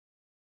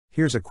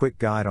Here's a quick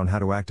guide on how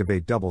to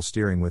activate double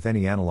steering with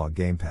any analog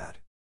gamepad.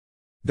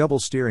 Double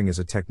steering is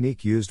a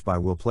technique used by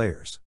wheel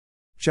players.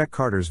 Check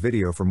Carter's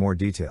video for more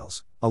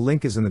details, a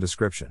link is in the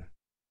description.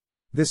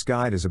 This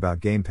guide is about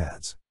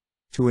gamepads.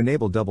 To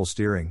enable double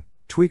steering,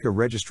 tweak a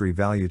registry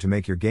value to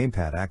make your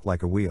gamepad act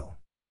like a wheel.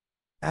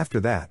 After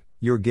that,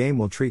 your game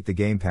will treat the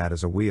gamepad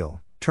as a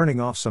wheel,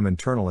 turning off some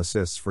internal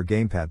assists for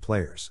gamepad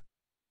players.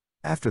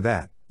 After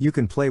that, you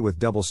can play with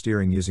double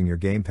steering using your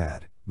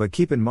gamepad, but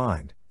keep in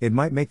mind, it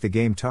might make the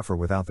game tougher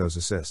without those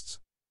assists.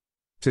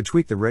 To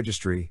tweak the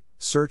registry,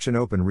 search and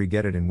open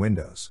regedit in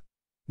Windows.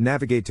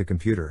 Navigate to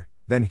Computer,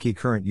 then key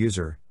Current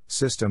User,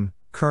 System,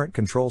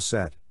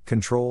 CurrentControlSet,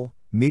 Control,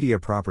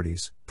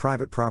 MediaProperties,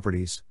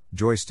 PrivateProperties,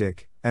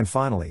 Joystick, and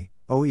finally,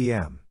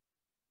 OEM.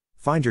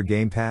 Find your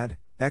gamepad,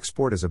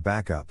 export as a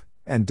backup,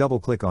 and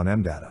double-click on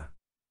OEMData.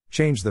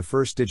 Change the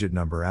first digit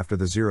number after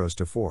the zeros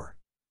to 4.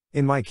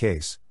 In my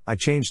case, I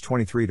changed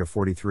 23 to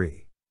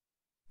 43.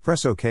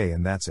 Press OK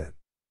and that's it.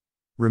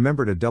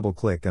 Remember to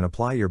double-click and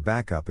apply your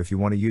backup if you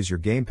want to use your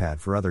gamepad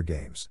for other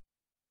games.